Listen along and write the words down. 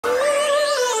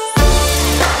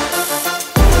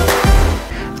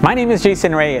My name is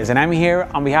Jason Reyes, and I'm here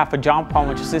on behalf of John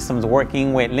Paul Systems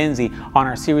working with Lindsay on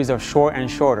our series of short and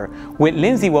shorter. With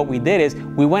Lindsay, what we did is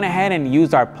we went ahead and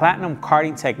used our platinum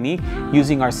carding technique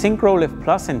using our SynchroLift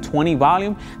Plus in 20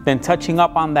 volume, then touching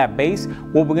up on that base.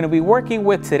 What we're going to be working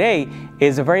with today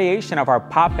is a variation of our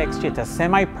Pop XG. It's a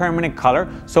semi-permanent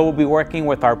color, so we'll be working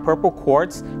with our purple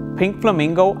quartz, pink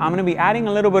flamingo. I'm going to be adding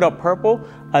a little bit of purple,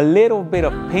 a little bit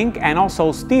of pink, and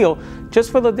also steel,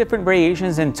 just for the different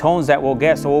variations and tones that we'll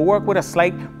get. So we'll work with a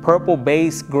slight purple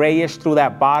base, grayish through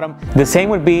that bottom. The same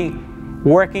would be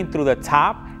working through the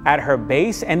top at her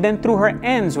base, and then through her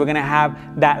ends we're gonna have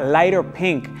that lighter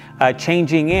pink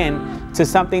changing in to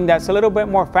something that's a little bit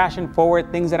more fashion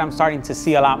forward, things that I'm starting to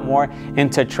see a lot more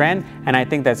into trend, and I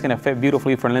think that's gonna fit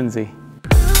beautifully for Lindsay.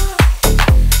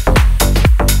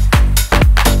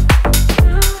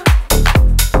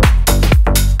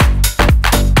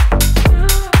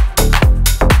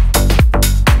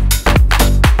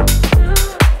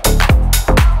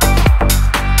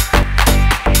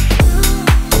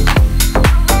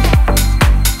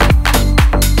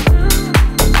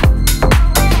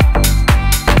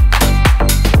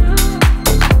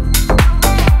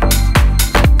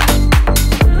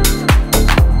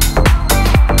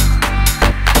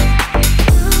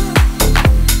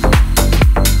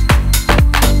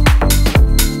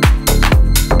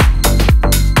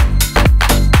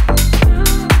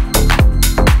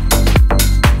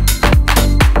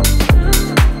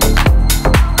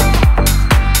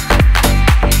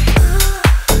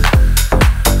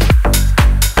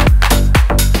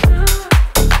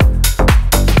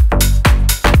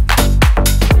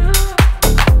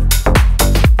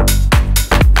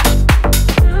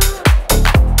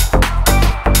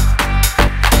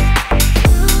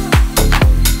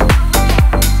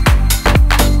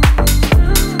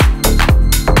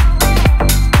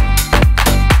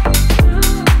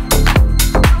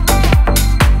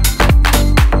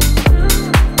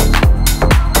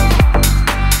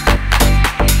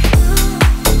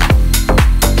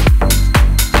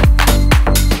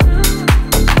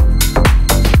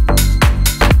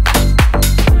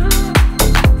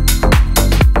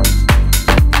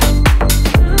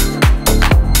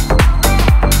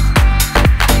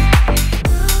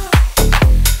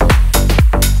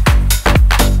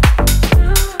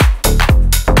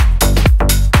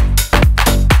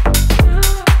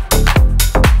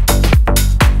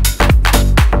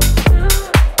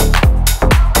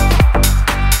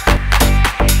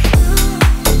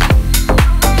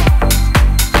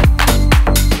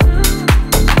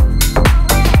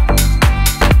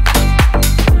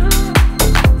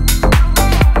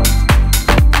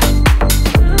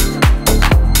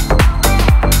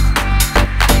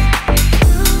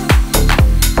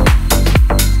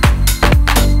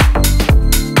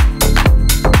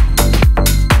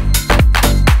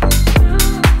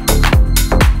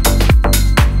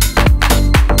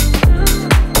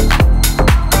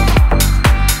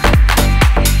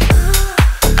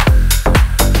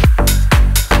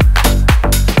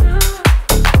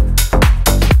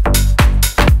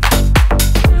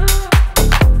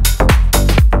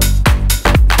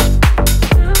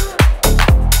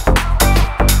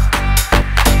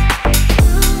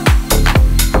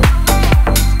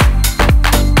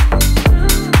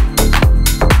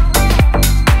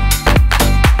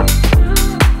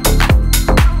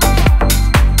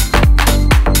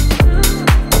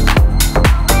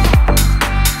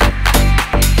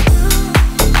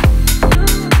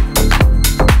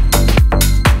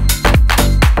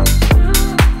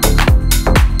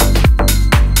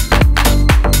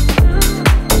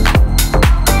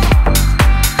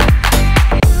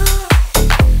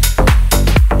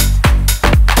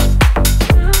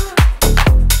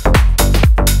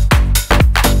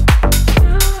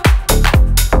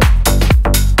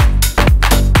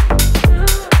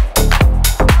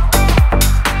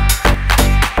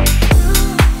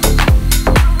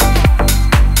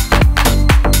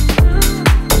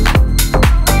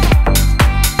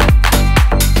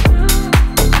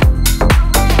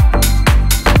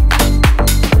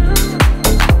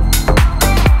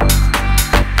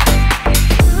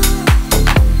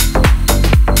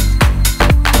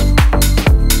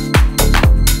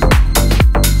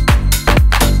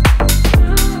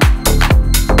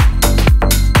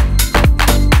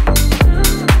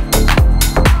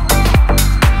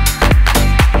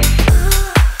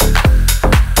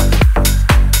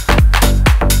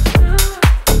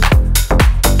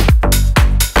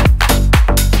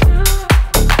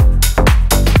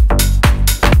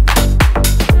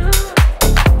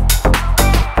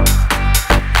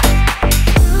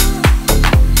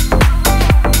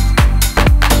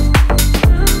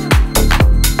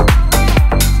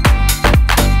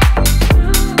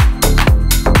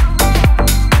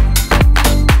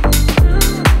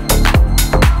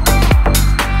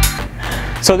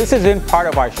 So this has been part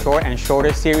of our short and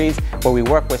shorter series where we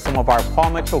work with some of our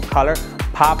Paul Mitchell Color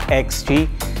Pop XG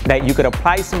that you could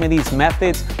apply some of these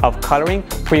methods of coloring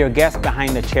for your guests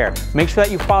behind the chair. Make sure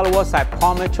that you follow us at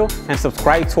Paul Mitchell and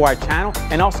subscribe to our channel,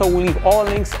 and also we'll leave all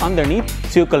links underneath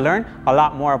so you can learn a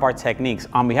lot more of our techniques.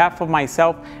 On behalf of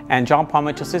myself and John Paul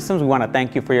Mitchell Systems, we want to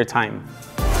thank you for your time.